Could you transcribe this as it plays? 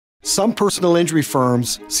Some personal injury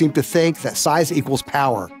firms seem to think that size equals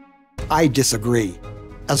power. I disagree.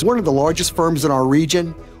 As one of the largest firms in our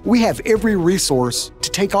region, we have every resource to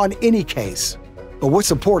take on any case. But what's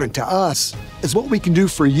important to us is what we can do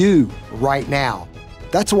for you right now.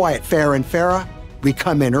 That's why at Farah Farah, we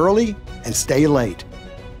come in early and stay late.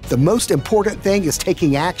 The most important thing is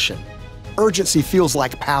taking action. Urgency feels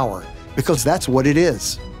like power because that's what it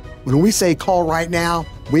is. When we say call right now,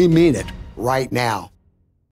 we mean it right now.